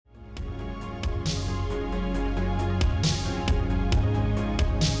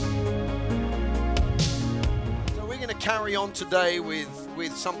carry on today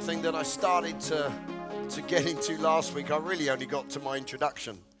with something that I started to get into last week. I really only got to my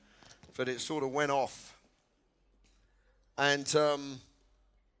introduction, but it sort of went off. And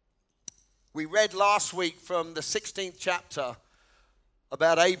we read last week from the 16th chapter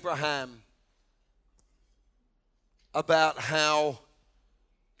about Abraham, about how,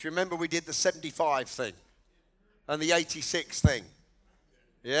 do you remember we did the 75 thing and the 86 thing?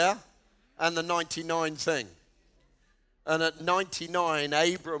 Yeah? And the 99 thing. And at 99,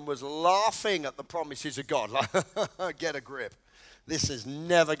 Abram was laughing at the promises of God. Like, get a grip. This is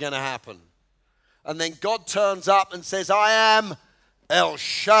never going to happen. And then God turns up and says, I am El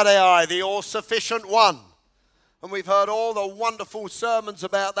Shaddai, the all-sufficient one. And we've heard all the wonderful sermons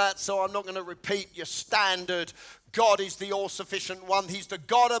about that, so I'm not going to repeat your standard. God is the all-sufficient one. He's the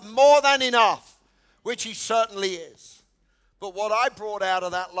God of more than enough, which he certainly is. But what I brought out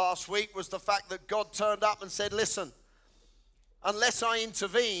of that last week was the fact that God turned up and said, listen, unless I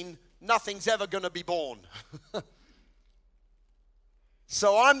intervene, nothing's ever going to be born.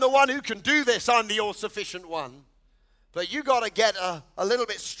 So I'm the one who can do this. I'm the all-sufficient one. But you got to get a little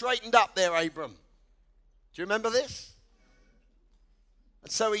bit straightened up there, Abram. Do you remember this?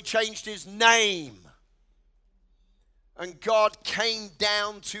 And so he changed his name. And God came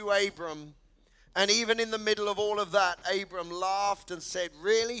down to Abram. And even in the middle of all of that, Abram laughed and said,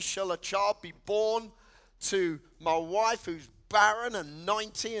 really, shall a child be born to my wife who's barren and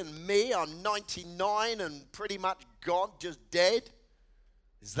 90 and me? I'm 99 and pretty much gone, just dead.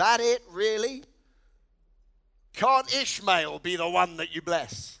 Is that it, really? Can't Ishmael be the one that you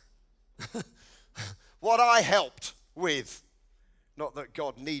bless? What I helped with. Not that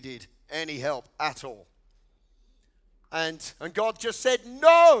God needed any help at all. And God just said,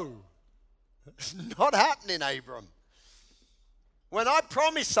 no. It's not happening, Abram. When I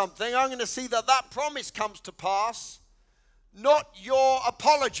promise something, I'm going to see that that promise comes to pass. Not your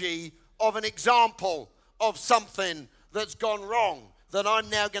apology of an example of something that's gone wrong that I'm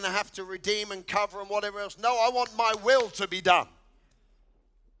now going to have to redeem and cover and whatever else. No, I want my will to be done.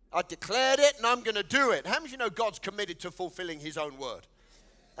 I declared it and I'm going to do it. How many of you know God's committed to fulfilling his own word?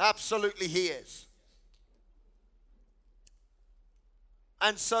 Absolutely he is.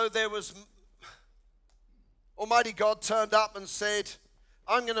 And so there was, Almighty God turned up and said,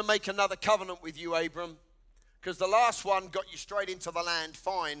 I'm going to make another covenant with you, Abram. Because the last one got you straight into the land,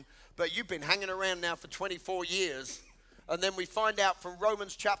 fine. But you've been hanging around now for 24 years. And then we find out from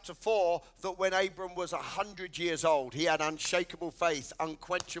Romans chapter 4 that when Abram was 100 years old, he had unshakable faith,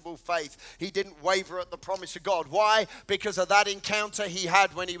 unquenchable faith. He didn't waver at the promise of God. Why? Because of that encounter he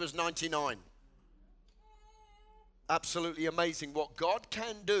had when he was 99. Absolutely amazing what God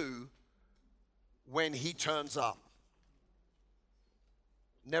can do when he turns up.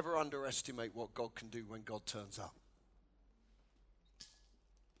 Never underestimate what God can do when God turns up.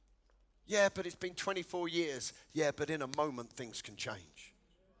 Yeah, but it's been 24 years. Yeah, but in a moment things can change.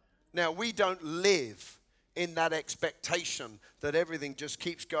 Now, we don't live in that expectation that everything just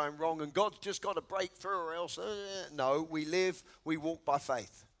keeps going wrong and God's just got to break through or else. No, we walk by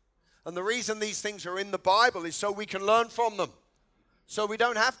faith. And the reason these things are in the Bible is so we can learn from them. So we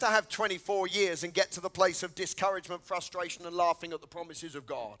don't have to have 24 years and get to the place of discouragement, frustration, and laughing at the promises of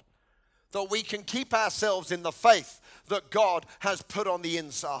God. That we can keep ourselves in the faith that God has put on the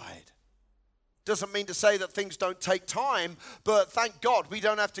inside. Doesn't mean to say that things don't take time, but thank God we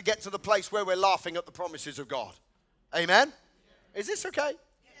don't have to get to the place where we're laughing at the promises of God. Amen? Is this okay?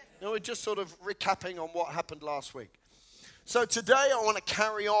 No, we're just sort of recapping on what happened last week. So today I want to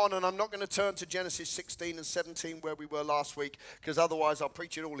carry on, and I'm not going to turn to Genesis 16 and 17 where we were last week, because otherwise I'll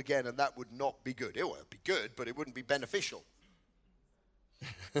preach it all again, and that would not be good. It would be good, but it wouldn't be beneficial.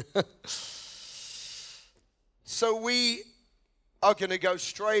 So we are going to go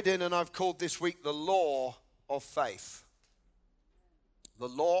straight in, and I've called this week the law of faith. The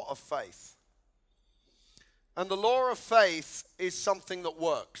law of faith. And the law of faith is something that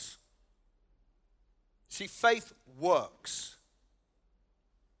works. See, faith works.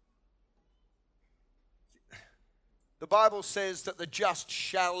 The Bible says that the just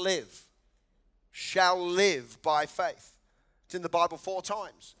shall live by faith. It's in the Bible 4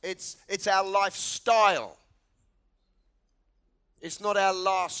 times. It's our lifestyle. It's not our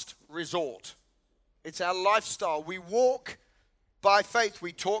last resort. It's our lifestyle. We walk by faith.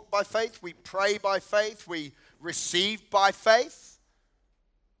 We talk by faith. We pray by faith. We receive by faith.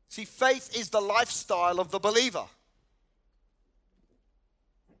 See, faith is the lifestyle of the believer.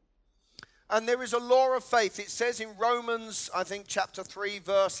 And there is a law of faith. It says in Romans, I think chapter 3,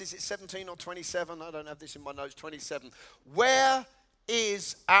 verse, is it 17 or 27? I don't have this in my notes, 27. Where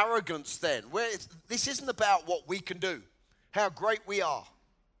is arrogance then? This isn't about what we can do, how great we are,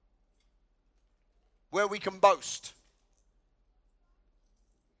 where we can boast.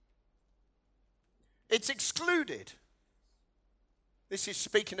 It's excluded. This is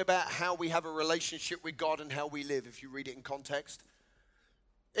speaking about how we have a relationship with God and how we live, if you read it in context.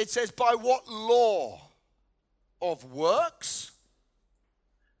 It says, by what law of works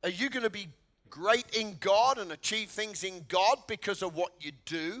are you going to be great in God and achieve things in God because of what you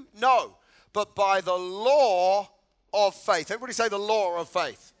do? No, but by the law of faith. Everybody say the law of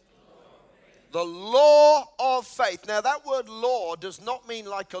faith. The law of faith. Now that word law does not mean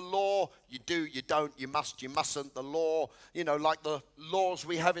like a law, you do, you don't, you must, you mustn't. The law, like the laws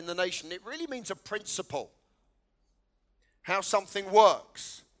we have in the nation. It really means a principle. How something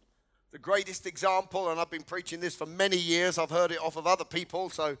works. The greatest example, and I've been preaching this for many years, I've heard it off of other people,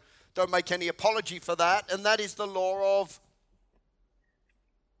 so don't make any apology for that, and that is the law of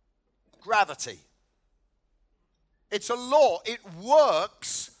gravity. It's a law. It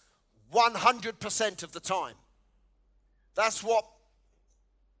works 100% of the time. That's what,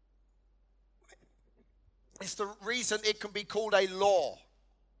 it's the reason it can be called a law.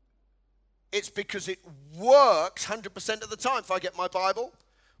 It's because it works 100% of the time. If I get my Bible,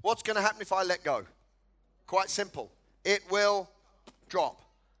 what's going to happen if I let go? Quite simple. It will drop.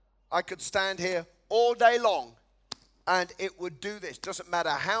 I could stand here all day long and it would do this. Doesn't matter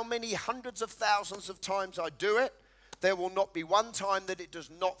how many hundreds of thousands of times I do it, there will not be one time that it does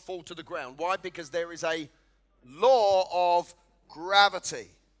not fall to the ground. Why? Because there is a law of gravity.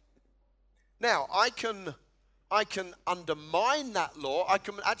 Now, I can undermine that law. I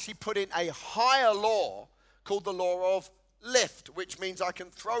can actually put in a higher law called the law of lift, which means I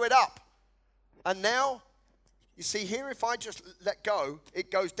can throw it up. And now, you see here, if I just let go, it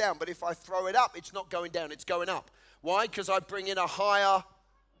goes down. But if I throw it up, it's not going down, it's going up. Why? Because I bring in a higher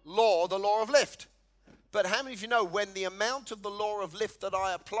law, the law of lift. But how many of you know when the amount of the law of lift that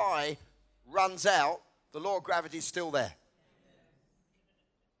I apply runs out, the law of gravity is still there?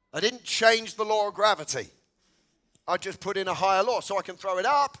 I didn't change the law of gravity. I just put in a higher law. So I can throw it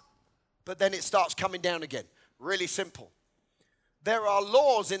up, but then it starts coming down again. Really simple. There are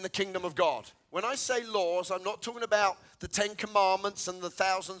laws in the kingdom of God. When I say laws, I'm not talking about the 10 Commandments and the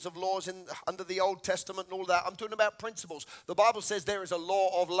thousands of laws under the Old Testament and all that. I'm talking about principles. The Bible says there is a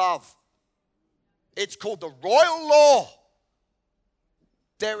law of love. It's called the royal law.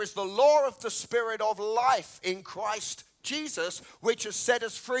 There is the law of the Spirit of life in Christ Jesus, which has set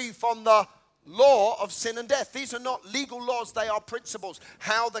us free from the law of sin and death. These are not legal laws, they are principles.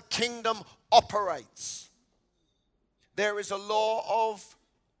 How the kingdom operates. There is a law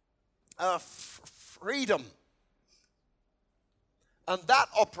of freedom. And that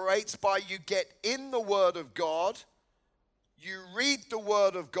operates by you get in the Word of God, you read the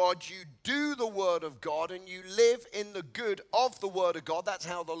Word of God, you do the Word of God, and you live in the good of the Word of God. That's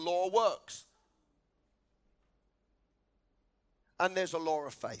how the law works. And there's a law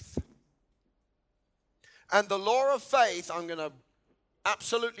of faith. And the law of faith, I'm going to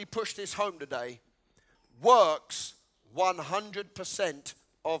absolutely push this home today, works 100%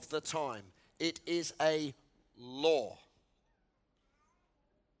 of the time. It is a law.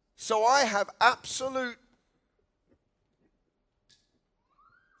 So I have absolute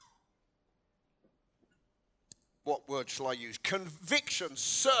what word shall I use? Conviction,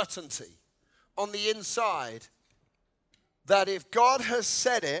 certainty on the inside that if God has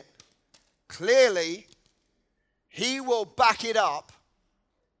said it, clearly He will back it up.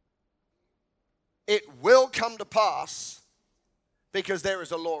 It will come to pass because there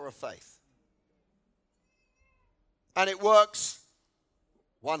is a law of faith. And it works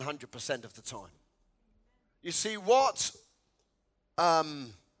 100% of the time. You see, what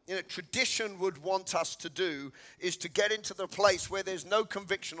tradition would want us to do is to get into the place where there's no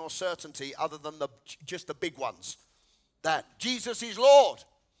conviction or certainty other than just the big ones. That Jesus is Lord.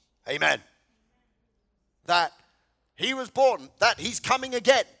 Amen. That He was born. That He's coming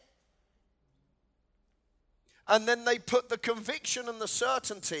again. And then they put the conviction and the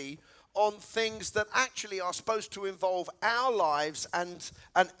certainty on things that actually are supposed to involve our lives and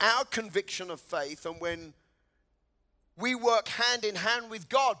our conviction of faith. And when we work hand in hand with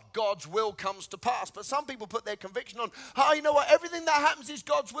God, God's will comes to pass. But some people put their conviction on, you know what, everything that happens is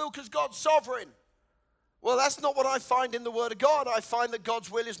God's will because God's sovereign. Well, that's not what I find in the Word of God. I find that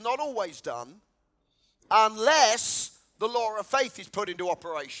God's will is not always done unless the law of faith is put into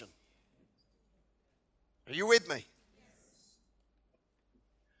operation. Are you with me?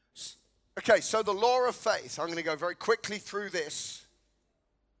 Okay, so the law of faith. I'm going to go very quickly through this.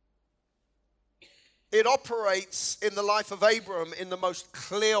 it operates in the life of Abram in the most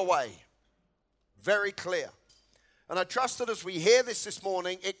clear way. Very clear. And I trust that as we hear this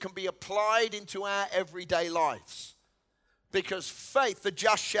morning, it can be applied into our everyday lives. Because faith, the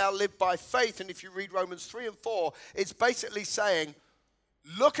just shall live by faith. And if you read Romans 3 and 4, it's basically saying,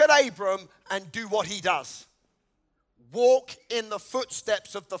 look at Abram and do what he does. Walk in the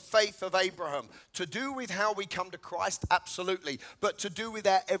footsteps of the faith of Abraham. To do with how we come to Christ, absolutely. But to do with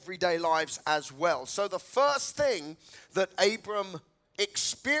our everyday lives as well. So the first thing that Abram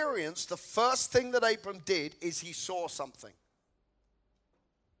experienced, the first thing that Abram did is he saw something.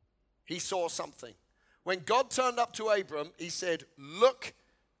 He saw something. When God turned up to Abram, he said, look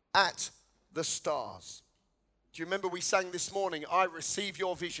at the stars. Do you remember we sang this morning, I receive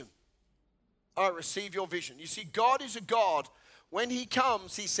your vision. I receive your vision. You see, God is a God. When he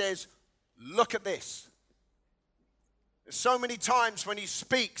comes, he says, look at this. So many times when he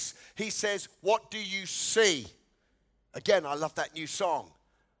speaks, he says, what do you see? Again, I love that new song.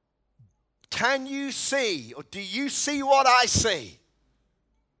 Can you see, or do you see what I see?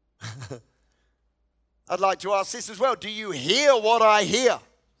 I'd like to ask this as well. Do you hear what I hear?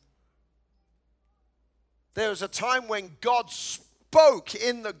 There was a time when God spoke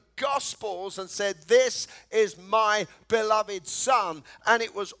in the Gospels and said, this is my beloved Son. And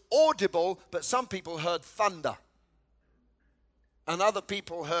it was audible, but some people heard thunder. And other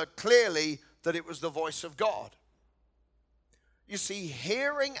people heard clearly that it was the voice of God. You see,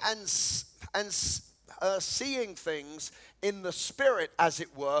 hearing and seeing things in the Spirit, as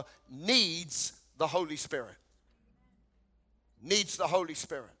it were, needs the Holy Spirit. Needs the Holy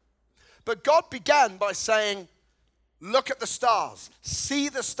Spirit. But God began by saying, look at the stars. See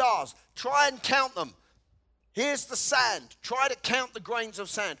the stars. Try and count them. Here's the sand. Try to count the grains of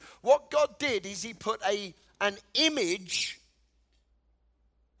sand. What God did is he put an image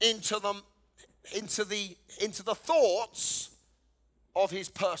into the thoughts of his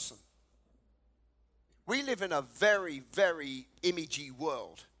person. We live in a very, very imagey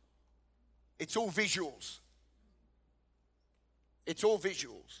world. It's all visuals. It's all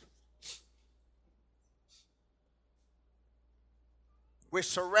visuals. We're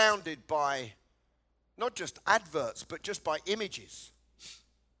surrounded by not just adverts, but just by images.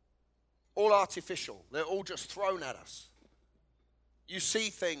 All artificial. They're all just thrown at us. You see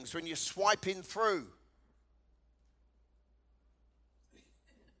things when you're swiping through.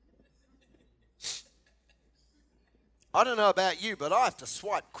 I don't know about you, but I have to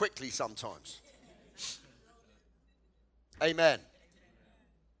swipe quickly sometimes. Amen.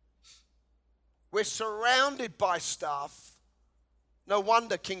 We're surrounded by stuff. No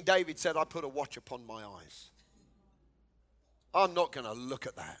wonder King David said, I put a watch upon my eyes. I'm not going to look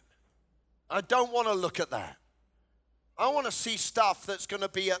at that. I don't want to look at that. I want to see stuff that's going to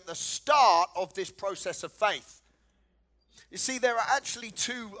be at the start of this process of faith. You see, there are actually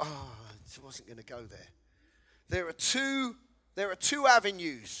two. I wasn't going to go there. There are two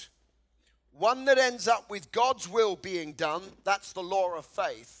avenues. One that ends up with God's will being done. That's the law of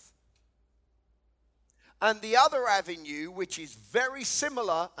faith. And the other avenue, which is very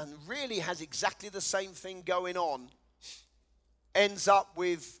similar and really has exactly the same thing going on, ends up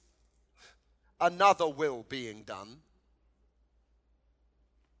with another will being done,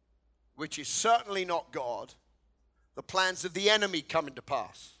 which is certainly not God, the plans of the enemy coming to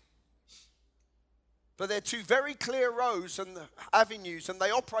pass. But they're two very clear roads and avenues, and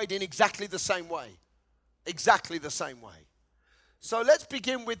they operate in exactly the same way. Exactly the same way. So let's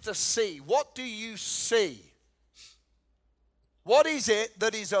begin with the see. What do you see? What is it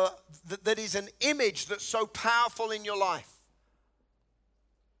that is an image that's so powerful in your life?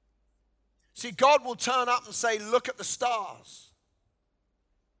 See, God will turn up and say, look at the stars.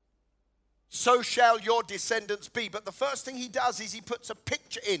 So shall your descendants be. But the first thing he does is he puts a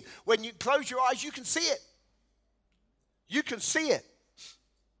picture in. When you close your eyes, you can see it. You can see it.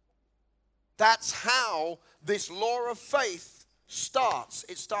 That's how this law of faith starts.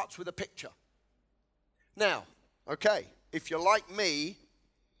 It starts with a picture. Now, okay, if you're like me,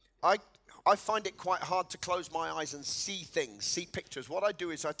 I find it quite hard to close my eyes and see things, see pictures. What I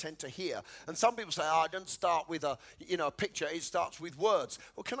do is I tend to hear. And some people say, I don't start with a picture. It starts with words.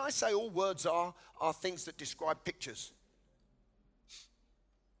 Well, can I say all words are things that describe pictures?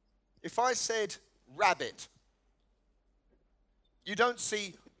 If I said rabbit, you don't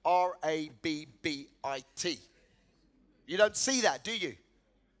see R-A-B-B-I-T. You don't see that, do you?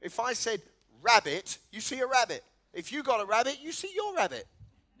 If I said rabbit, you see a rabbit. If you got a rabbit, you see your rabbit.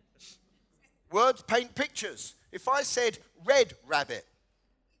 Words paint pictures. If I said red rabbit,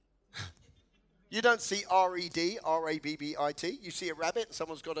 You don't see R-E-D, R-A-B-B-I-T. You see a rabbit and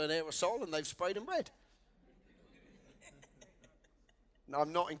someone's got an aerosol and they've sprayed them red. Now,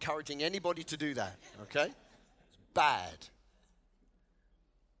 I'm not encouraging anybody to do that, okay? It's bad.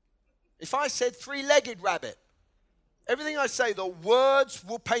 If I said three-legged rabbit, everything I say, the words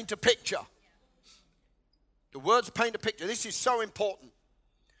will paint a picture. The words paint a picture. This is so important.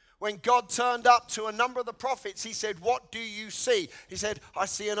 When God turned up to a number of the prophets, he said, what do you see? He said, I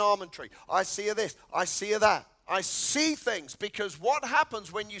see an almond tree. I see a this. I see a that. I see things, because what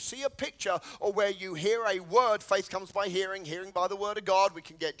happens when you see a picture or where you hear a word, faith comes by hearing, hearing by the word of God. We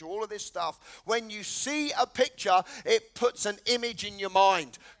can get to all of this stuff. When you see a picture, it puts an image in your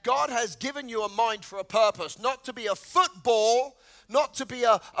mind. God has given you a mind for a purpose, not to be a football, not to be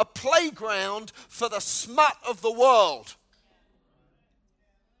a playground for the smut of the world.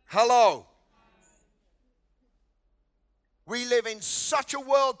 Hello. We live in such a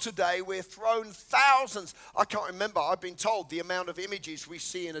world today, we're thrown thousands. I can't remember, I've been told the amount of images we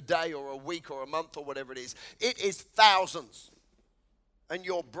see in a day or a week or a month or whatever it is. It is thousands. And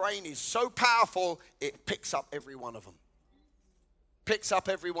your brain is so powerful, it picks up every one of them. Picks up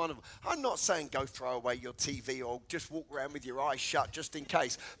every one of them. I'm not saying go throw away your TV or just walk around with your eyes shut just in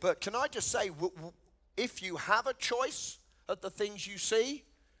case. But can I just say, if you have a choice at the things you see,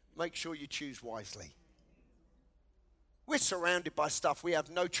 make sure you choose wisely. We're surrounded by stuff we have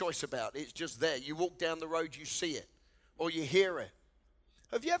no choice about. It's just there. You walk down the road, you see it, or you hear it.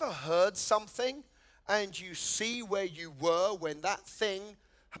 Have you ever heard something and you see where you were when that thing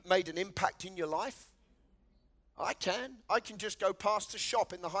made an impact in your life? I can. I can just go past a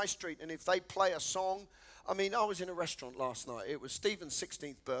shop in the high street, and if they play a song, I mean, I was in a restaurant last night. It was Stephen's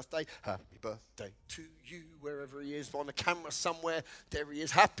 16th birthday. Happy birthday to you, wherever he is, on a camera somewhere. There he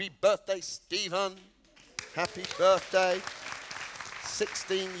is. Happy birthday, Stephen. Happy birthday.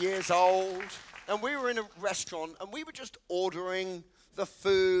 16 years old. And we were in a restaurant, and we were just ordering the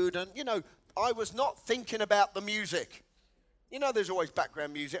food. And, you know, I was not thinking about the music. You know, there's always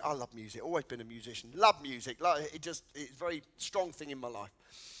background music. I love music. Always been a musician. Love music. It's a very strong thing in my life.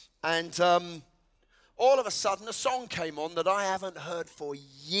 And all of a sudden, a song came on that I haven't heard for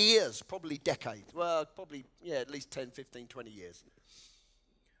years, probably decades. Well, probably, at least 10, 15, 20 years.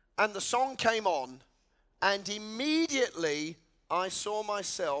 And the song came on, and immediately I saw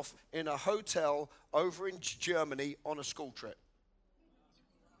myself in a hotel over in Germany on a school trip.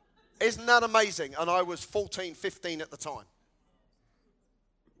 Isn't that amazing? And I was 14, 15 at the time.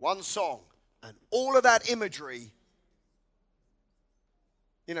 One song, and all of that imagery,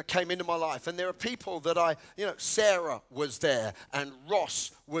 came into my life. And there are people that Sarah was there, and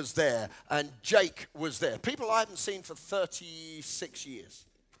Ross was there, and Jake was there. People I haven't seen for 36 years,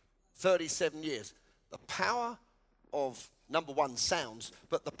 37 years. The power of, number one, sounds,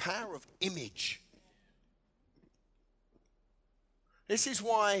 but the power of image. This is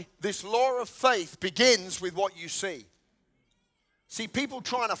why this law of faith begins with what you see. See, people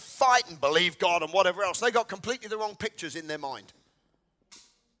trying to fight and believe God and whatever else, they got completely the wrong pictures in their mind.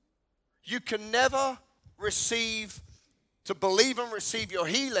 You can never believe and receive your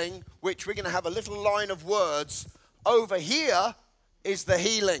healing, which we're going to have a little line of words. Over here is the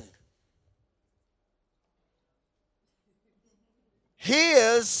healing.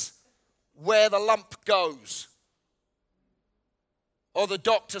 Here's where the lump goes. Or the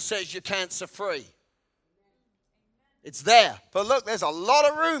doctor says you're cancer free. It's there. But look, there's a lot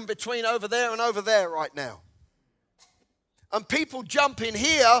of room between over there and over there right now. And people jump in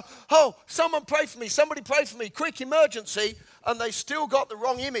here, oh, someone pray for me, somebody pray for me, quick emergency, and they still got the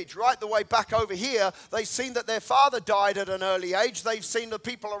wrong image right the way back over here. They've seen that their father died at an early age. They've seen the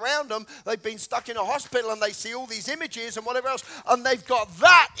people around them. They've been stuck in a hospital, and they see all these images and whatever else, and they've got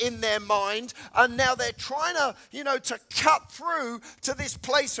that in their mind, and now they're trying to, to cut through to this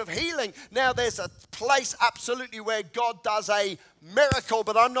place of healing. Now there's a place absolutely where God does a miracle,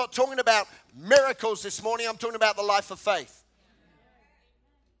 but I'm not talking about miracles this morning. I'm talking about the life of faith.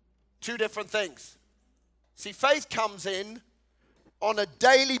 Two different things. See, faith comes in on a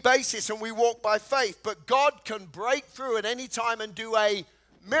daily basis, and we walk by faith. But God can break through at any time and do a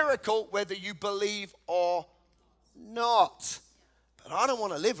miracle whether you believe or not. But I don't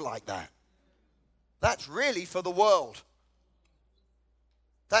want to live like that. That's really for the world.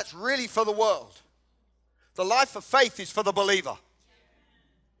 That's really for the world. The life of faith is for the believer.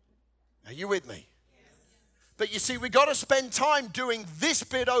 Are you with me? But you see, we've got to spend time doing this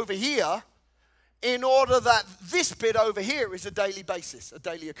bit over here in order that this bit over here is a daily basis, a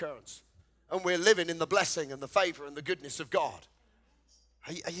daily occurrence. And we're living in the blessing and the favor and the goodness of God.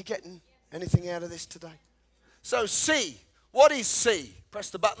 Are you getting anything out of this today? So C, what is C? Press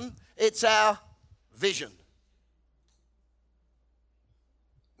the button. It's our vision.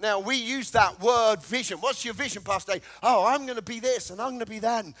 Now, we use that word vision. What's your vision, Pastor Dave? Oh, I'm going to be this, and I'm going to be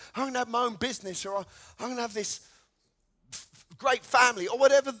that, and I'm going to have my own business, or I'm going to have this great family, or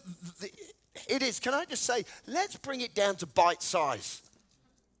whatever it is. Can I just say, let's bring it down to bite size.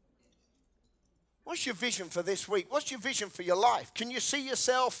 What's your vision for this week? What's your vision for your life? Can you see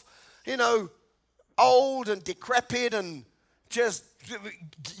yourself, old and decrepit and just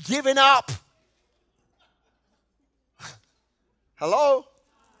giving up? Hello?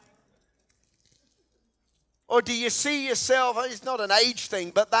 Or do you see yourself, it's not an age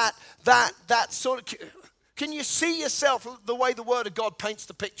thing, but that sort of, can you see yourself the way the Word of God paints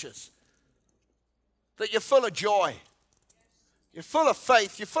the pictures? That you're full of joy, you're full of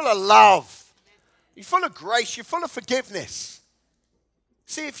faith, you're full of love, you're full of grace, you're full of forgiveness.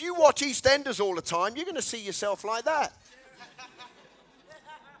 See, if you watch EastEnders all the time, you're going to see yourself like that.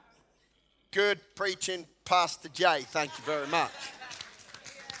 Good preaching, Pastor Jay. Thank you very much.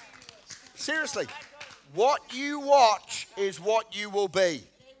 Seriously. What you watch is what you will be.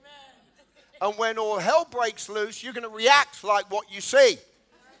 And when all hell breaks loose, you're going to react like what you see.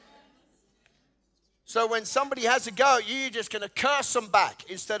 So when somebody has a go at you, you're just going to curse them back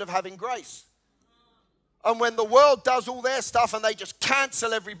instead of having grace. And when the world does all their stuff and they just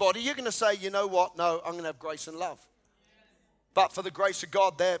cancel everybody, you're going to say, you know what? No, I'm going to have grace and love. But for the grace of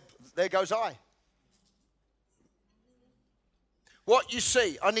God, there goes I. What you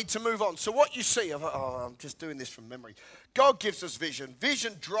see, I need to move on. So what you see, I'm just doing this from memory. God gives us vision.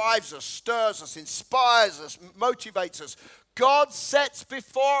 Vision drives us, stirs us, inspires us, motivates us. God sets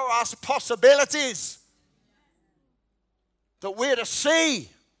before us possibilities that we're to see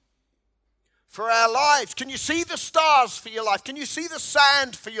for our lives. Can you see the stars for your life? Can you see the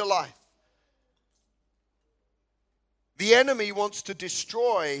sand for your life? The enemy wants to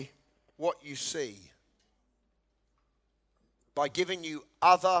destroy what you see by giving you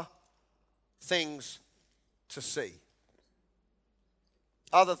other things to see,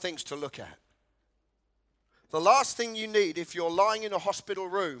 other things to look at. The last thing you need if you're lying in a hospital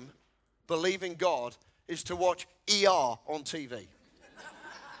room believing God is to watch ER on TV.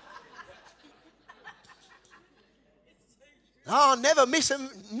 Oh, never miss an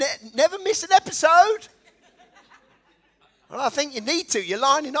episode. Well, I think you need to. You're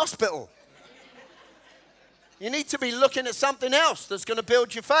lying in hospital. You need to be looking at something else that's going to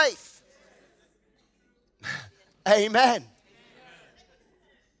build your faith. Amen.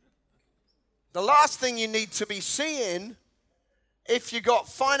 The last thing you need to be seeing if you got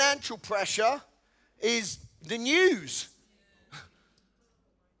financial pressure is the news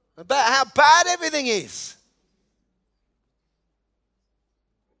about how bad everything is.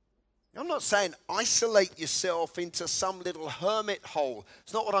 I'm not saying isolate yourself into some little hermit hole.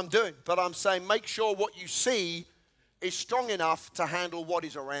 It's not what I'm doing. But I'm saying make sure what you see is strong enough to handle what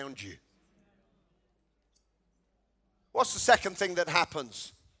is around you. What's the second thing that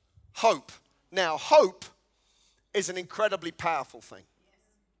happens? Hope. Now, hope is an incredibly powerful thing.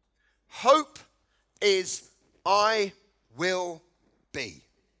 Hope is I will be,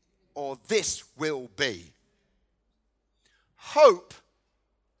 or this will be. Hope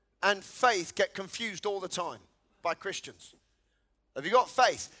and faith get confused all the time by Christians. Have you got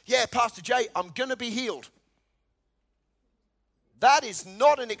faith? Yeah, Pastor Jay, I'm going to be healed. That is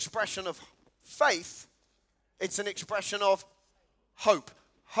not an expression of faith. It's an expression of hope.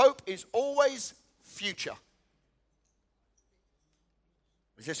 Hope is always future.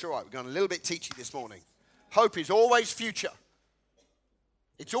 Is this all right? We're going a little bit teachy this morning. Hope is always future.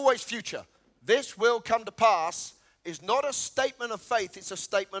 It's always future. This will come to pass is not a statement of faith, it's a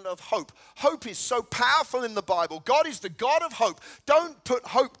statement of hope. Hope is so powerful in the Bible. God is the God of hope. Don't put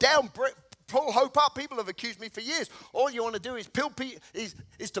hope down, pull hope up. People have accused me for years. All you want to do is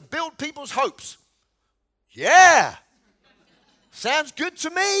to build people's hopes. Yeah, sounds good to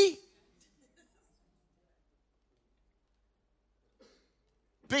me.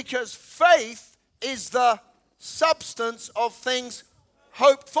 Because faith is the substance of things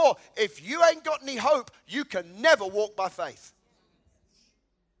hoped for. If you ain't got any hope, you can never walk by faith.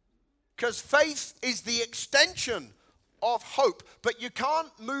 Because faith is the extension of hope. But you can't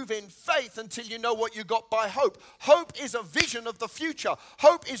move in faith until you know what you got by hope. Hope is a vision of the future.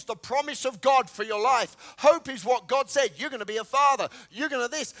 Hope is the promise of God for your life. Hope is what God said. You're going to be a father. You're going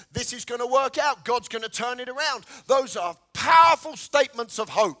to this. This is going to work out. God's going to turn it around. Those are powerful statements of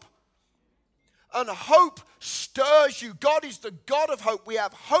hope. And hope stirs you. God is the God of hope. We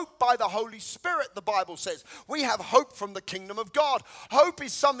have hope by the Holy Spirit, the Bible says. We have hope from the kingdom of God. Hope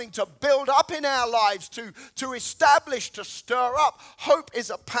is something to build up in our lives, to establish, to stir up. Hope is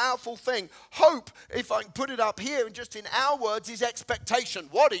a powerful thing. Hope, if I can put it up here and just in our words, is expectation.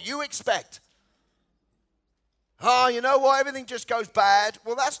 What do you expect? Oh, you know what? Everything just goes bad.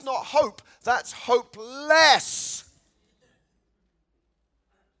 Well, that's not hope. That's hopeless.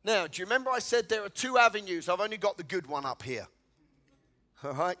 Now, do you remember I said there are two avenues? I've only got the good one up here.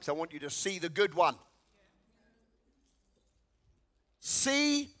 All right, so I want you to see the good one.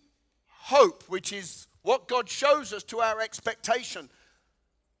 See hope, which is what God shows us to our expectation.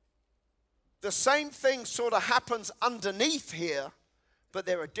 The same thing sort of happens underneath here, but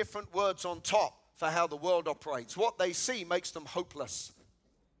there are different words on top for how the world operates. What they see makes them hopeless.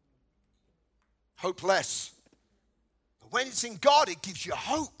 Hopeless. When it's in God, it gives you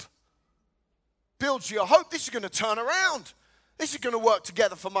hope. Builds your hope. This is going to turn around. This is going to work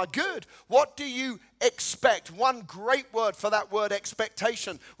together for my good. What do you expect? One great word for that word,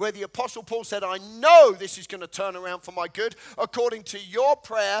 expectation, where the Apostle Paul said, I know this is going to turn around for my good, according to your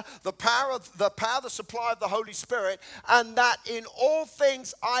prayer, the supply of the Holy Spirit, and that in all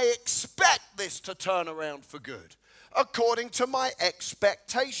things I expect this to turn around for good. According to my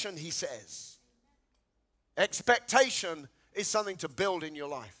expectation, he says. Expectation is something to build in your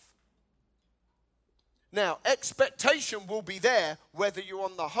life. Now, expectation will be there whether you're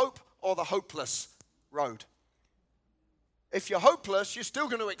on the hope or the hopeless road. If you're hopeless, you're still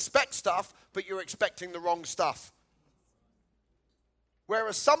going to expect stuff, but you're expecting the wrong stuff.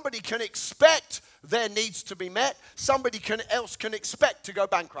 Whereas somebody can expect their needs to be met, somebody else can expect to go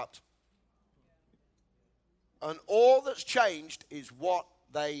bankrupt. And all that's changed is what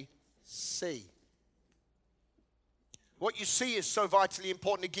they see. What you see is so vitally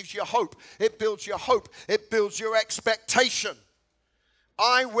important. It gives you hope. It builds your hope. It builds your expectation.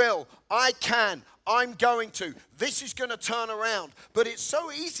 I will. I can. I'm going to. This is going to turn around. But it's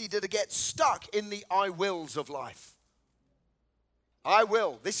so easy to get stuck in the I wills of life. I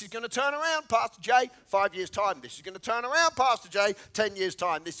will. This is going to turn around, Pastor Jay, 5 years' time. This is going to turn around, Pastor Jay, 10 years'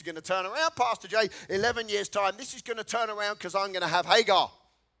 time. This is going to turn around, Pastor Jay, 11 years' time. This is going to turn around because I'm going to have Hagar.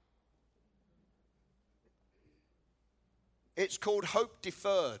 It's called hope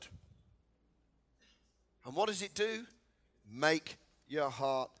deferred. And what does it do? Make your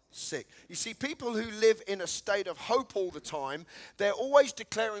heart sick. You see, people who live in a state of hope all the time, they're always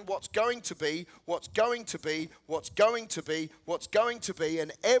declaring what's going to be, what's going to be, what's going to be, what's going to be,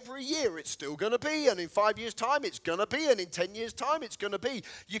 and every year it's still going to be, and in 5 years' time it's going to be, and in 10 years' time it's going to be.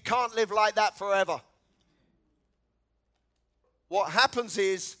 You can't live like that forever. What happens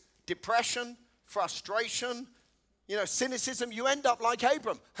is depression, frustration, cynicism. You end up like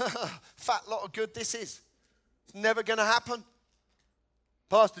Abram. Fat lot of good this is. It's never going to happen.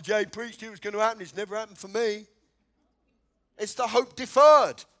 Pastor Jay preached it was going to happen. It's never happened for me. It's the hope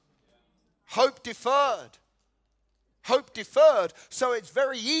deferred. Hope deferred. Hope deferred. So it's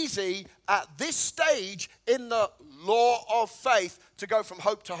very easy at this stage in the law of faith to go from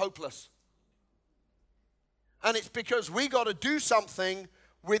hope to hopeless. And it's because we got to do something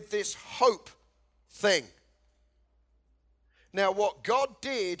with this hope thing. Now, what God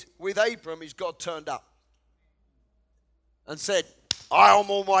did with Abram is God turned up and said, I am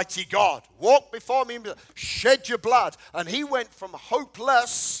Almighty God. Walk before me, shed your blood. And he went from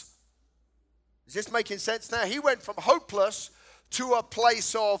hopeless. Is this making sense now? He went from hopeless to a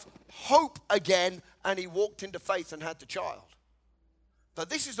place of hope again, and he walked into faith and had the child. But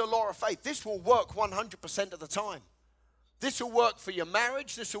this is the law of faith. This will work 100% of the time. This will work for your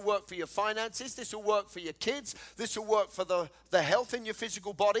marriage. This will work for your finances. This will work for your kids. This will work for the health in your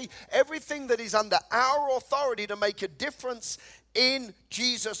physical body. Everything that is under our authority to make a difference in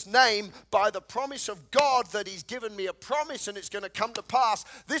Jesus' name by the promise of God that he's given me a promise and it's going to come to pass.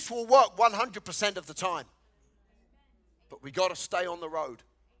 This will work 100% of the time. But we got to stay on the road.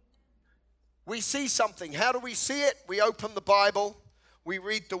 We see something. How do we see it? We open the Bible, we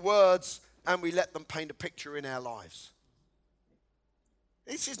read the words, and we let them paint a picture in our lives.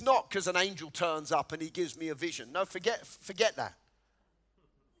 This is not because an angel turns up and he gives me a vision. No, forget that.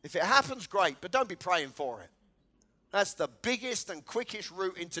 If it happens, great, but don't be praying for it. That's the biggest and quickest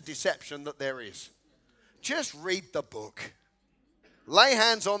route into deception that there is. Just read the book. Lay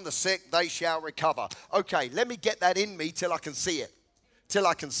hands on the sick, they shall recover. Okay, let me get that in me till I can see it. Till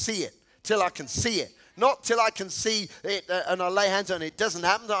I can see it. Till I can see it. Not till I can see it and I lay hands on it. It doesn't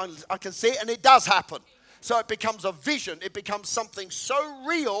happen. I can see it and it does happen. So it becomes a vision. It becomes something so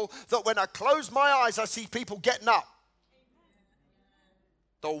real that when I close my eyes, I see people getting up.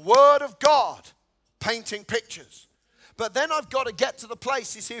 The Word of God painting pictures. But then I've got to get to the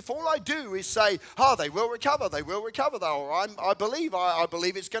place, you see, if all I do is say, they will recover, or I believe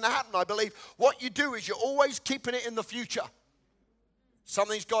it's going to happen, I believe. What you do is you're always keeping it in the future.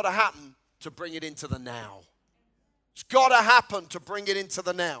 Something's got to happen to bring it into the now. It's got to happen to bring it into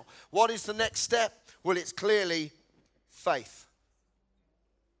the now. What is the next step? Well, it's clearly faith.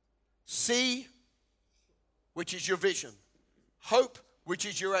 See, which is your vision. Hope, which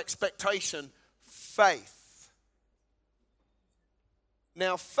is your expectation. Faith.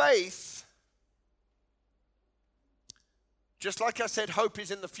 Now, faith, just like I said, hope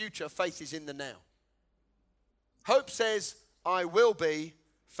is in the future, faith is in the now. Hope says, I will be.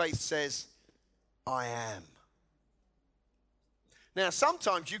 Faith says, I am. Now,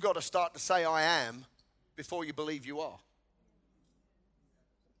 sometimes you've got to start to say, I am, before you believe you are.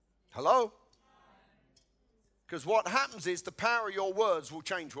 Hello? Because what happens is the power of your words will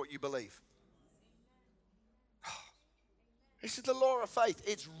change what you believe. This is the law of faith.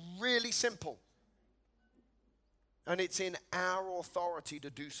 It's really simple. And it's in our authority to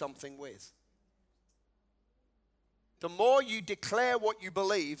do something with. The more you declare what you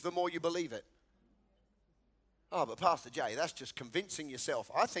believe, the more you believe it. Oh, but Pastor Jay, that's just convincing yourself.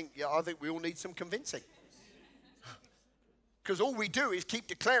 I think we all need some convincing. Because all we do is keep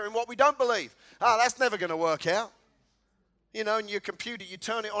declaring what we don't believe. That's never going to work out. You know, in your computer, you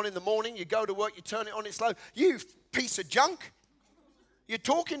turn it on in the morning, you go to work, you turn it on, it's slow. You piece of junk. You're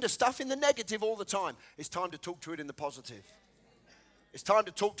talking to stuff in the negative all the time. It's time to talk to it in the positive. It's time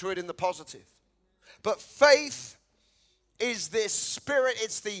to talk to it in the positive. But faith is this spirit.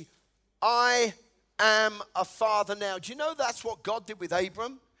 It's the I am a father now. Do you know that's what God did with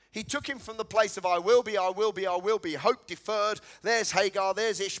Abram? He took him from the place of I will be, hope deferred. There's Hagar,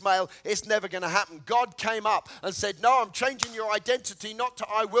 there's Ishmael. It's never going to happen. God came up and said, no, I'm changing your identity not to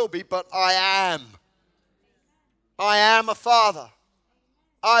I will be, but I am. I am a father.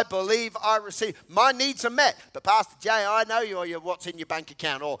 I believe I receive. My needs are met. But Pastor Jay, I know you're what's in your bank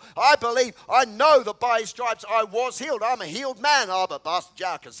account. Or I believe, I know that by his stripes I was healed. I'm a healed man. Oh, but Pastor Jay,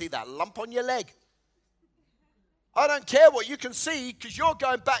 I can see that lump on your leg. I don't care what you can see because you're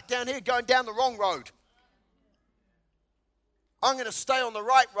going back down here, going down the wrong road. I'm going to stay on the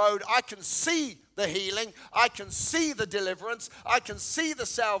right road. I can see the healing. I can see the deliverance. I can see the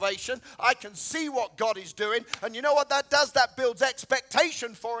salvation. I can see what God is doing. And you know what that does? That builds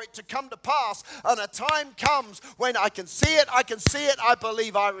expectation for it to come to pass. And a time comes when I can see it, I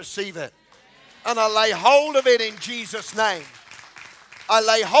believe I receive it. And I lay hold of it in Jesus' name. I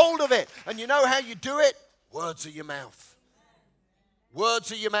lay hold of it. And you know how you do it? Words of your mouth.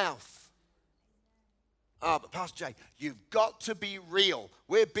 Words of your mouth. But Pastor Jay, you've got to be real.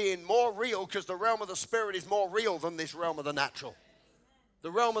 We're being more real because the realm of the Spirit is more real than this realm of the natural. The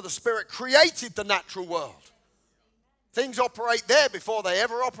realm of the Spirit created the natural world. Things operate there before they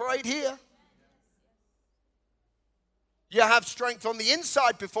ever operate here. You have strength on the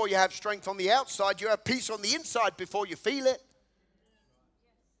inside before you have strength on the outside. You have peace on the inside before you feel it.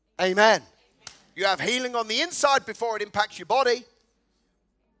 Amen. You have healing on the inside before it impacts your body.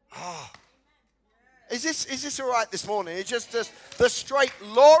 Is this all right this morning? It's just the straight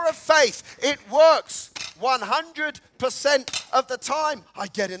law of faith. It works 100% of the time. I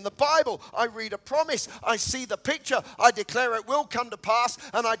get in the Bible. I read a promise. I see the picture. I declare it will come to pass,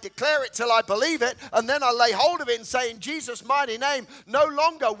 and I declare it till I believe it, and then I lay hold of it and say, in Jesus' mighty name, no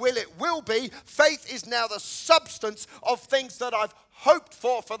longer will be. Faith is now the substance of things that I've hoped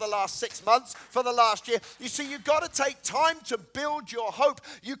for the last 6 months, for the last year. You see, you've got to take time to build your hope.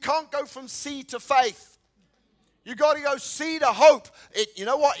 You can't go from seed to faith. You got to go see to hope. You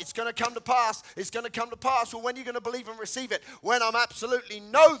know what? It's going to come to pass. It's going to come to pass. Well, when are you going to believe and receive it? When I'm absolutely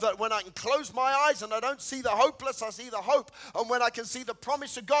know that when I can close my eyes and I don't see the hopeless, I see the hope. And when I can see the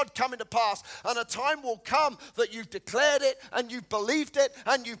promise of God coming to pass. And a time will come that you've declared it and you've believed it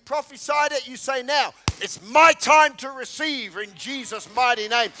and you've prophesied it. You say, now, it's my time to receive in Jesus' mighty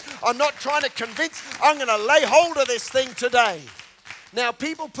name. I'm not trying to convince. I'm going to lay hold of this thing today. Now,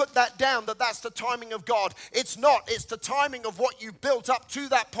 people put that down, that's the timing of God. It's not. It's the timing of what you built up to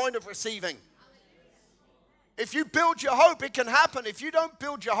that point of receiving. If you build your hope, it can happen. If you don't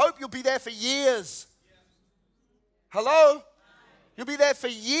build your hope, you'll be there for years. Hello? You'll be there for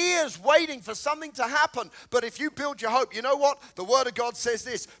years waiting for something to happen. But if you build your hope, you know what? The Word of God says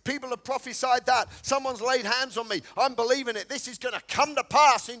this. People have prophesied that. Someone's laid hands on me. I'm believing it. This is going to come to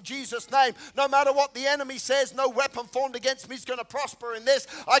pass in Jesus' name. No matter what the enemy says, no weapon formed against me is going to prosper in this.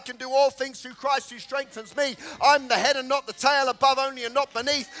 I can do all things through Christ who strengthens me. I'm the head and not the tail, above only and not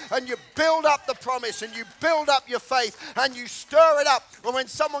beneath. And you build up the promise and you build up your faith and you stir it up. And when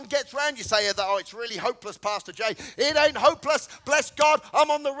someone gets round, you say, oh, it's really hopeless, Pastor Jay. It ain't hopeless. Bless God,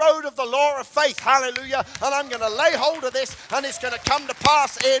 I'm on the road of the law of faith. Hallelujah. And I'm going to lay hold of this and it's going to come to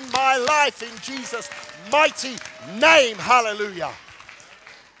pass in my life in Jesus' mighty name. Hallelujah.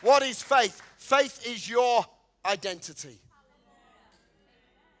 What is faith? Faith is your identity.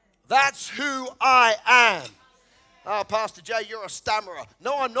 That's who I am. Oh, Pastor Jay, you're a stammerer.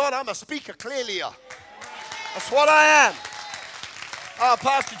 No, I'm not. I'm a speaker clearly. That's what I am. Oh,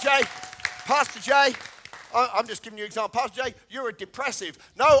 Pastor Jay, I'm just giving you an example. Pastor Jay, you're a depressive.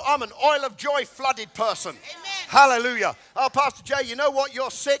 No, I'm an oil of joy flooded person. Amen. Hallelujah. Oh, Pastor Jay, you know what?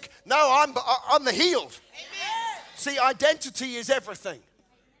 You're sick. No, I'm the healed. Amen. See, identity is everything.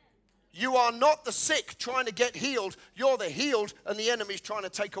 You are not the sick trying to get healed. You're the healed, and the enemy's trying to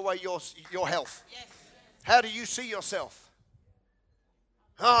take away your health. Yes. How do you see yourself?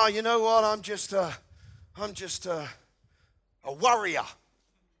 Oh, you know what? I'm just a worrier.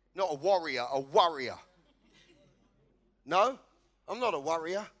 Not a warrior, a worrier. No, I'm not a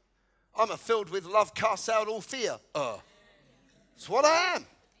worrier. I'm filled with love, casts out all fear. That's what I am.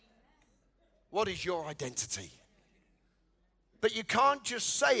 What is your identity? But you can't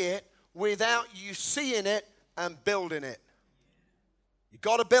just say it without you seeing it and building it. You've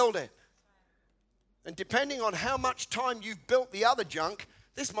got to build it. And depending on how much time you've built the other junk,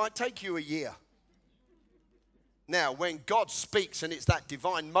 this might take you a year. Now, when God speaks and it's that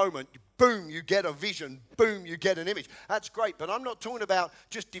divine moment, boom, you get a vision, boom, you get an image. That's great, but I'm not talking about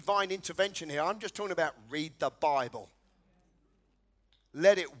just divine intervention here. I'm just talking about read the Bible.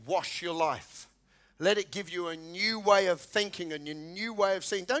 Let it wash your life. Let it give you a new way of thinking and a new way of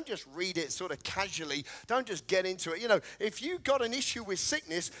seeing. Don't just read it sort of casually. Don't just get into it. You know, if you've got an issue with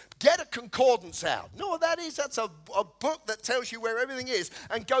sickness, get a concordance out. No, that is, that's a book that tells you where everything is,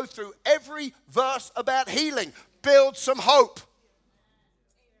 and go through every verse about healing. Build some hope.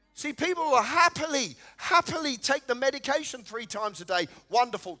 See, people will happily take the medication 3 times a day.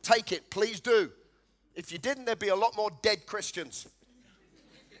 Wonderful, take it, please do. If you didn't, there'd be a lot more dead Christians.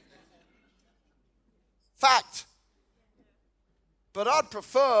 Fact. But I'd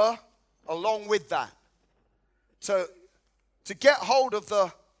prefer, along with that, to get hold of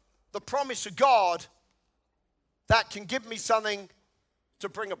the promise of God that can give me something to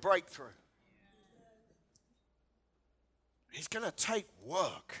bring a breakthrough. It's going to take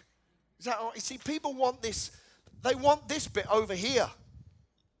work. Is that all? You see, people want this. They want this bit over here.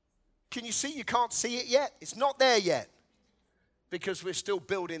 Can you see? You can't see it yet. It's not there yet because we're still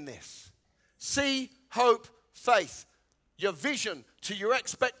building this. See, hope, faith. Your vision to your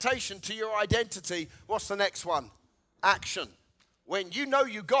expectation to your identity. What's the next one? Action. When you know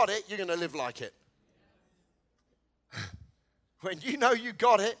you got it, you're going to live like it. When you know you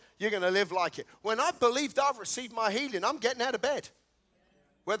got it, you're going to live like it. When I believed I've received my healing, I'm getting out of bed,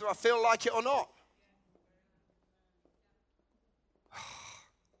 whether I feel like it or not.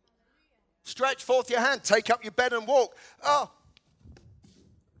 Stretch forth your hand, take up your bed and walk. Oh,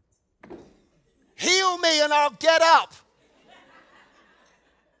 heal me and I'll get up.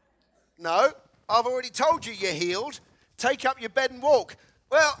 No, I've already told you you're healed. Take up your bed and walk.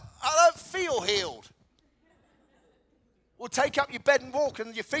 Well, I don't feel healed. Well, take up your bed and walk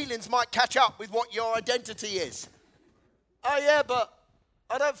and your feelings might catch up with what your identity is. Oh, yeah, but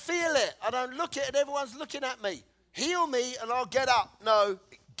I don't feel it. I don't look it and everyone's looking at me. Heal me and I'll get up. No,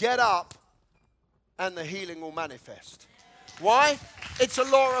 get up and the healing will manifest. Why? It's a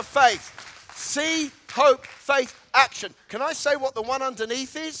law of faith. See, hope, faith, action. Can I say what the one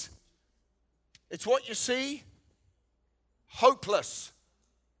underneath is? It's what you see. Hopeless.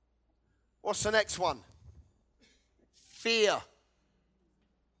 What's the next one? Fear.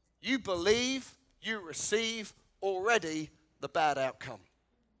 You believe, you receive already the bad outcome.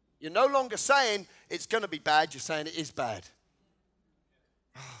 You're no longer saying it's going to be bad, you're saying it is bad.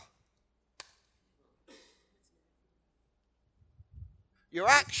 Your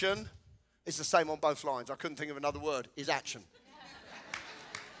action is the same on both lines. I couldn't think of another word, is action.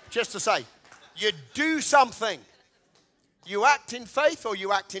 Just to say, you do something. You act in faith or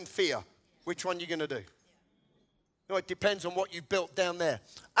you act in fear. Which one are you going to do? No, it depends on what you've built down there.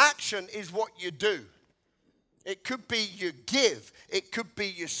 Action is what you do. It could be you give. It could be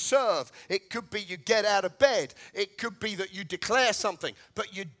you serve. It could be you get out of bed. It could be that you declare something.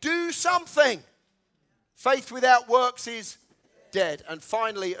 But you do something. Faith without works is dead. And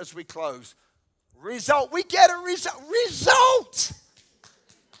finally, as we close, result. We get a result.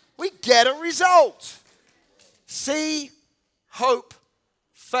 We get a result. See, hope,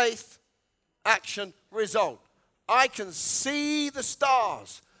 faith, action, result. I can see the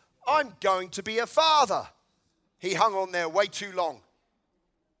stars. I'm going to be a father. He hung on there way too long.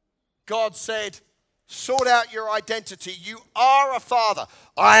 God said, sort out your identity. You are a father.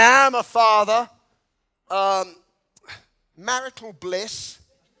 I am a father. Marital bliss.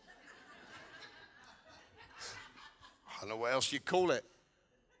 I don't know what else you call it.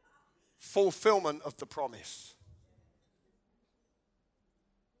 Fulfillment of the promise.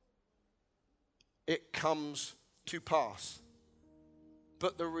 It comes to pass.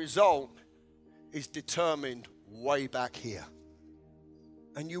 But the result is determined way back here.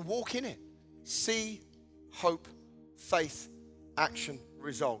 And you walk in it. See, hope, faith, action,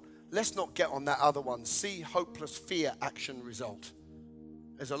 result. Let's not get on that other one. See, hope plus fear, action, result.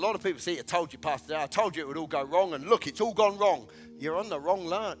 There's a lot of people see, I told you, Pastor, I told you it would all go wrong, and look, it's all gone wrong. You're on the wrong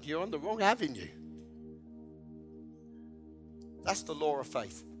line. You're on the wrong avenue. That's the law of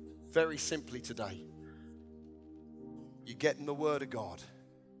faith. Very simply today. You get in the Word of God.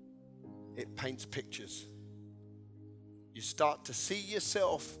 It paints pictures. You start to see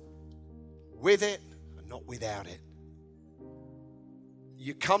yourself with it and not without it.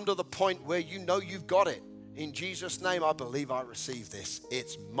 You come to the point where you know you've got it. In Jesus' name, I believe I receive this.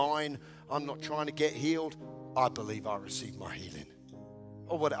 It's mine. I'm not trying to get healed. I believe I receive my healing.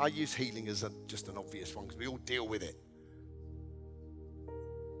 Or what I use healing as just an obvious one because we all deal with it.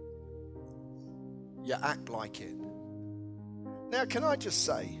 You act like it. Now, can I just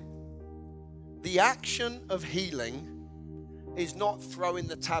say, the action of healing is not throwing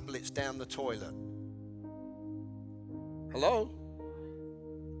the tablets down the toilet. Hello?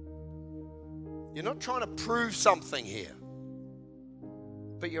 You're not trying to prove something here.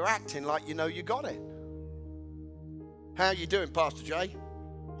 But you're acting like you know you got it. How are you doing, Pastor Jay?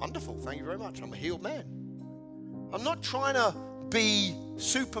 Wonderful, thank you very much. I'm a healed man. I'm not trying to be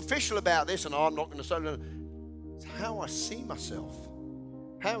superficial about this and I'm not going to say no. It's how I see myself.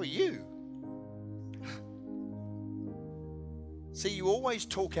 How are you? See, you always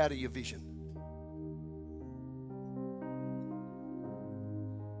talk out of your vision.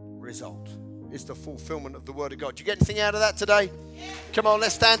 Result. It's the fulfillment of the Word of God. Did you get anything out of that today? Yeah. Come on,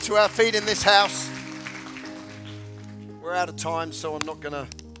 let's stand to our feet in this house. We're out of time, so I'm not going to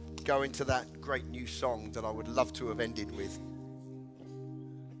go into that great new song that I would love to have ended with.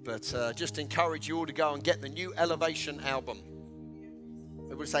 But just encourage you all to go and get the new Elevation album.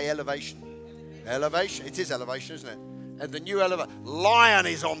 Everybody say Elevation. Elevation. It is Elevation, isn't it? And the new Lion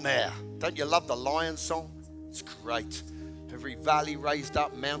is on there. Don't you love the Lion song? It's great. Every valley raised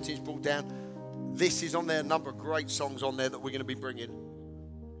up, mountains brought down. This is on there. A number of great songs on there that we're going to be bringing.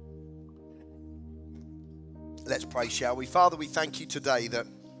 Let's pray, shall we? Father, we thank you today that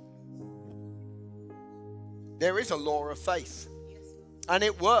there is a law of faith. And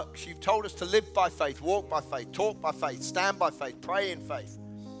it works. You've told us to live by faith, walk by faith, talk by faith, stand by faith, pray in faith.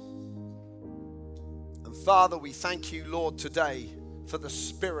 And Father, we thank you, Lord, today for the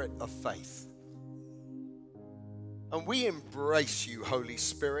spirit of faith. And we embrace you, Holy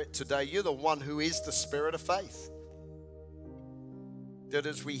Spirit, today. You're the one who is the spirit of faith. That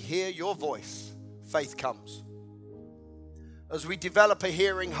as we hear your voice, faith comes. As we develop a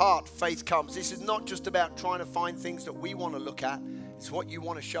hearing heart, faith comes. This is not just about trying to find things that we want to look at. It's what you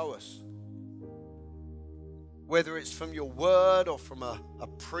want to show us. Whether it's from your word or from a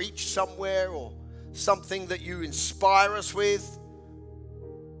preach somewhere or something that you inspire us with.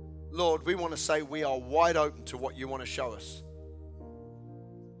 Lord, we want to say we are wide open to what you want to show us.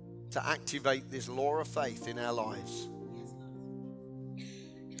 To activate this law of faith in our lives.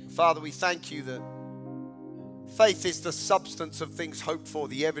 Father, we thank you that faith is the substance of things hoped for,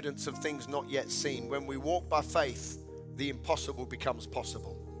 the evidence of things not yet seen. When we walk by faith, the impossible becomes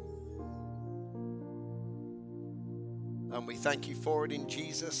possible. And we thank you for it in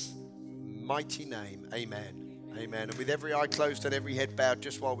Jesus' mighty name. Amen. Amen. And with every eye closed and every head bowed,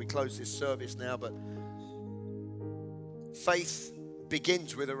 just while we close this service now, but faith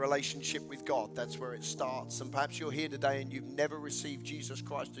begins with a relationship with God. That's where it starts. And perhaps you're here today and you've never received Jesus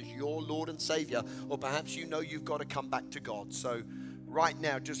Christ as your Lord and Savior, or perhaps you know you've got to come back to God. So right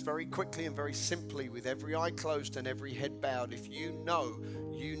now, just very quickly and very simply, with every eye closed and every head bowed, if you know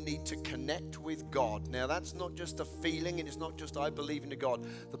you need to connect with God. Now, that's not just a feeling and it's not just I believe in God.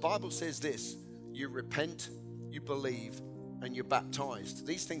 The Bible says this: you repent you believe, and you're baptized.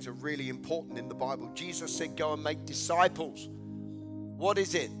 These things are really important in the Bible. Jesus said, go and make disciples. What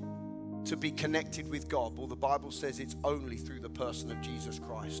is it to be connected with God? Well, the Bible says it's only through the person of Jesus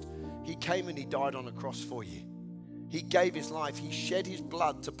Christ. He came and he died on a cross for you. He gave his life. He shed his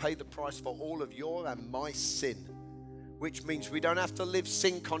blood to pay the price for all of your and my sin, which means we don't have to live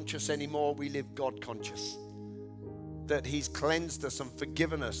sin conscious anymore. We live God conscious. That he's cleansed us and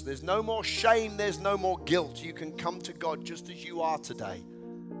forgiven us. There's no more shame. There's no more guilt. You can come to God just as you are today,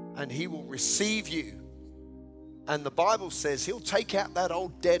 and he will receive you. And the Bible says he'll take out that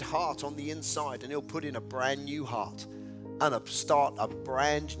old dead heart on the inside, and he'll put in a brand new heart and start a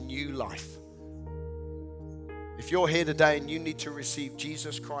brand new life. If you're here today and you need to receive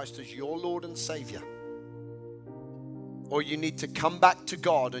Jesus Christ as your Lord and Savior, or you need to come back to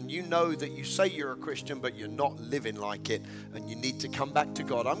God, and you know that you say you're a Christian but you're not living like it, and you need to come back to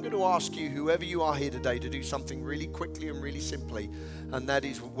God, I'm going to ask you, whoever you are here today, to do something really quickly and really simply. And that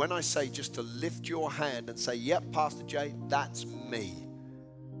is, when I say, just to lift your hand and say, yep, Pastor Jay, that's me.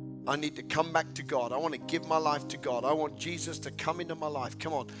 I need to come back to God. I want to give my life to God. I want Jesus to come into my life.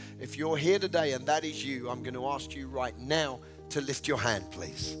 Come on. If you're here today and that is you, I'm going to ask you right now to lift your hand,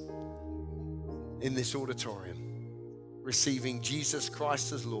 please, in this auditorium. Receiving Jesus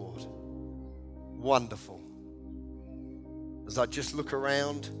Christ as Lord. Wonderful. As I just look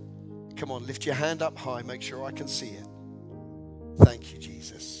around, come on, lift your hand up high. Make sure I can see it. Thank you,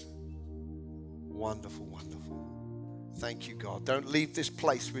 Jesus. Wonderful, wonderful. Thank you, God. Don't leave this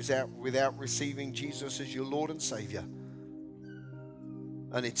place without receiving Jesus as your Lord and Savior.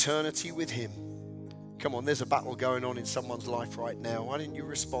 An eternity with him. Come on, there's a battle going on in someone's life right now. Why don't you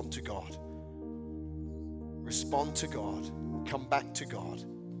respond to God? Respond to God. Come back to God.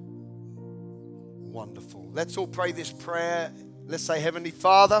 Wonderful. Let's all pray this prayer. Let's say, Heavenly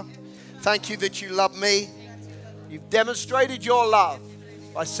Father, thank you that you love me. You've demonstrated your love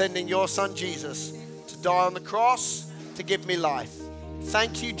by sending your son Jesus to die on the cross to give me life.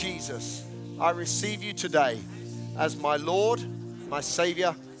 Thank you, Jesus. I receive you today as my Lord, my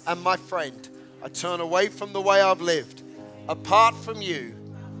Savior, and my friend. I turn away from the way I've lived, apart from you,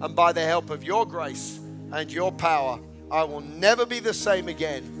 and by the help of your grace and your power, I will never be the same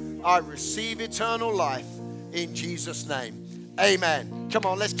again. I receive eternal life in Jesus' name. Amen. Come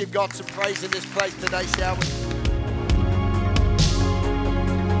on, let's give God some praise in this place today, shall we?